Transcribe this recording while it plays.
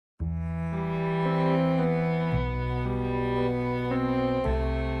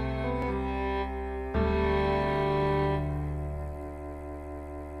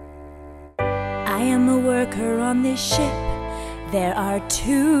a worker on this ship. There are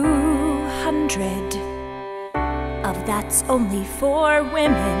 200. Of that's only 4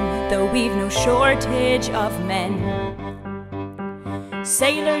 women, though we've no shortage of men.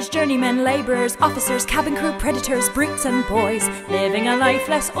 Sailors, journeymen, labourers, officers, cabin crew, predators, brutes and boys, living a life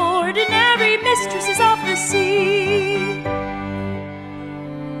less ordinary, mistresses of the sea.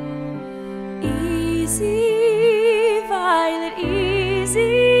 Easy, Violet,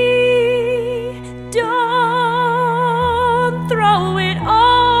 easy. Don't throw it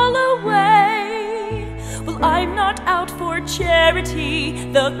all away. Well, I'm not out for charity.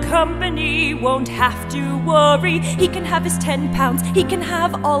 The company won't have to worry. He can have his £10, he can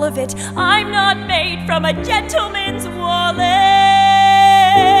have all of it. I'm not made from a gentleman's wallet.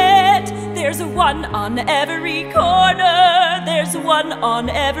 There's one on every corner, there's one on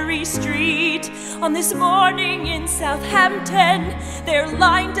every street. On this morning in Southampton, they're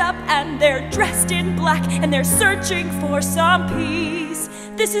lined up and they're dressed in black, and they're searching for some peace.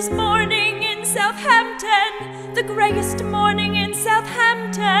 This is morning in Southampton, the greyest morning in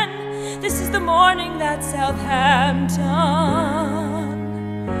Southampton. This is the morning that Southampton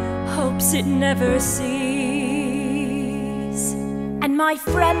hopes it never sees. And my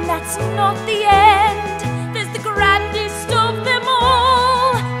friend, that's not the end. There's the grandest of them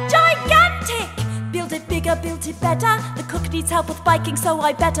all. Gigantic! Build it bigger, build it better. The cook needs help with biking, so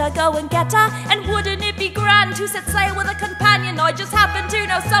I better go and get her. And wouldn't it be grand to set sail with a companion? I just happen to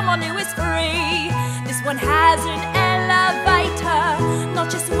know someone who is free. This one has an elevator, not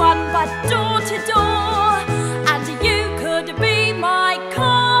just one, but door to door. And you could be my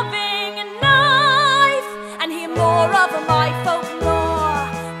carving knife and hear more of my folklore.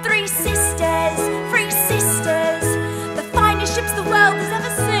 3 sisters, 3 sisters, the finest ships the world has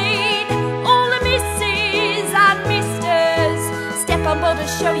ever seen. All the misses and misters, step on board to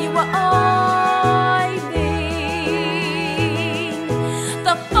show you what all